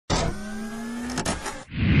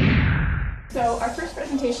So our first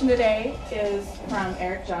presentation today is from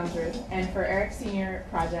Eric Johnsrud, and for Eric's senior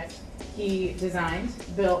project, he designed,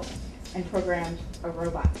 built, and programmed a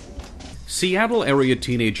robot. Seattle area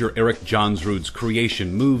teenager Eric Johnsrud's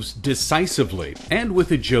creation moves decisively and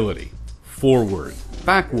with agility, forward,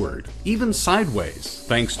 backward, even sideways,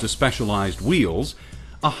 thanks to specialized wheels,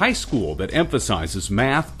 a high school that emphasizes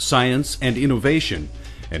math, science, and innovation,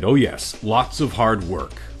 and oh yes, lots of hard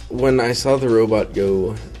work. When I saw the robot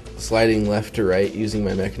go sliding left to right using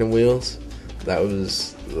my mechanism wheels, that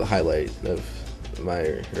was the highlight of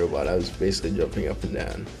my robot. I was basically jumping up and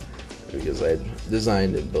down because I had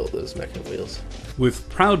designed and built those mechanism wheels. With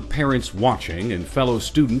proud parents watching and fellow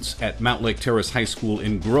students at Mountlake Terrace High School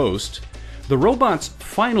engrossed, the robot's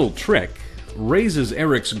final trick raises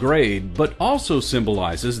Eric's grade, but also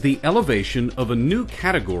symbolizes the elevation of a new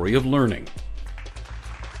category of learning.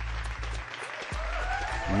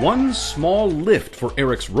 One small lift for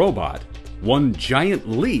Eric's robot, one giant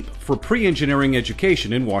leap for pre-engineering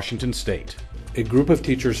education in Washington State. A group of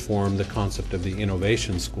teachers formed the concept of the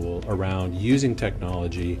Innovation School around using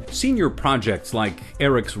technology. Senior projects like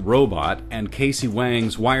Eric's robot and Casey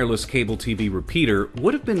Wang's wireless cable TV repeater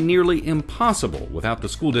would have been nearly impossible without the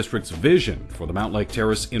school district's vision for the Mountlake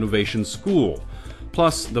Terrace Innovation School,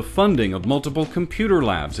 plus the funding of multiple computer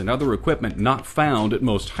labs and other equipment not found at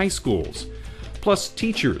most high schools. Plus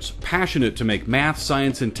teachers passionate to make math,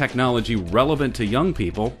 science, and technology relevant to young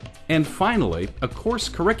people, and finally, a course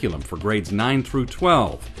curriculum for grades 9 through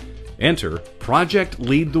 12. Enter Project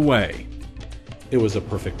Lead the Way. It was a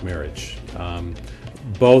perfect marriage.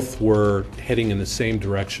 Both were heading in the same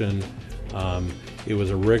direction. It was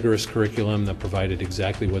a rigorous curriculum that provided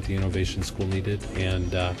exactly what the Innovation School needed,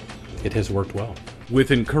 and it has worked well.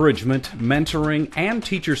 With encouragement, mentoring, and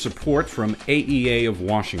teacher support from AEA of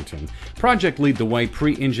Washington, Project Lead the Way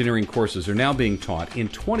pre-engineering courses are now being taught in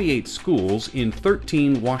 28 schools in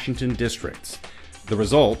 13 Washington districts. The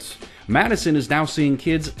result? Madison is now seeing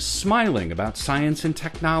kids smiling about science and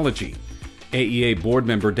technology. AEA board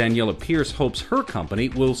member Daniela Pierce hopes her company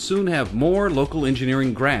will soon have more local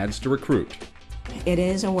engineering grads to recruit. It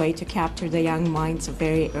is a way to capture the young minds at a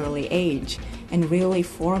very early age and really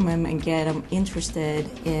form them and get them interested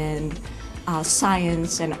in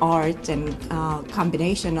science and art and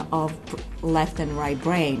combination of left and right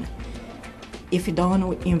brain. If you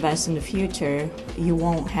don't invest in the future, you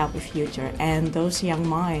won't have a future, and those young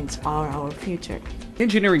minds are our future.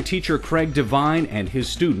 Engineering teacher Craig Devine and his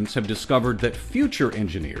students have discovered that future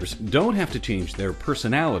engineers don't have to change their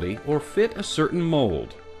personality or fit a certain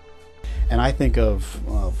mold. And I think of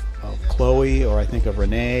Chloe, or I think of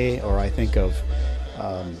Renee, or I think of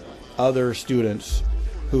other students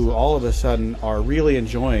who all of a sudden are really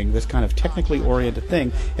enjoying this kind of technically oriented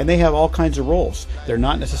thing, and they have all kinds of roles. They're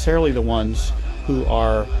not necessarily the ones who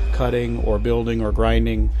are cutting or building or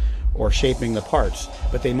grinding or shaping the parts,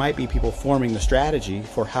 but they might be people forming the strategy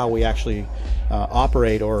for how we actually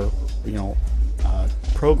operate or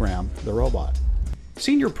program the robot.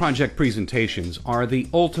 Senior project presentations are the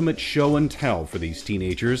ultimate show and tell for these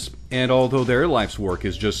teenagers, and although their life's work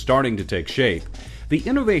is just starting to take shape, the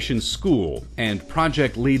Innovation School and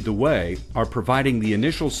Project Lead the Way are providing the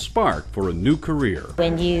initial spark for a new career.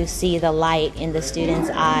 When you see the light in the student's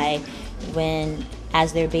eye,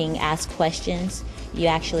 as they're being asked questions, you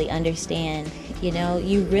actually understand,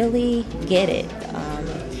 you really get it.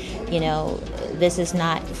 This is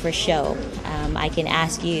not for show. I can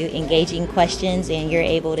ask you engaging questions and you're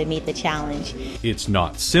able to meet the challenge. It's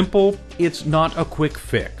not simple, it's not a quick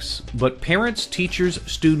fix, but parents, teachers,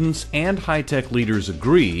 students, and high-tech leaders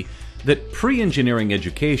agree that pre-engineering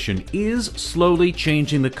education is slowly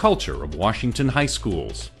changing the culture of Washington high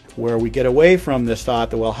schools. Where we get away from this thought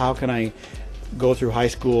that, well, how can I go through high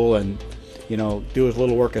school and do as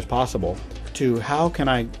little work as possible, to how can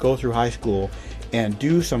I go through high school and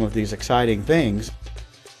do some of these exciting things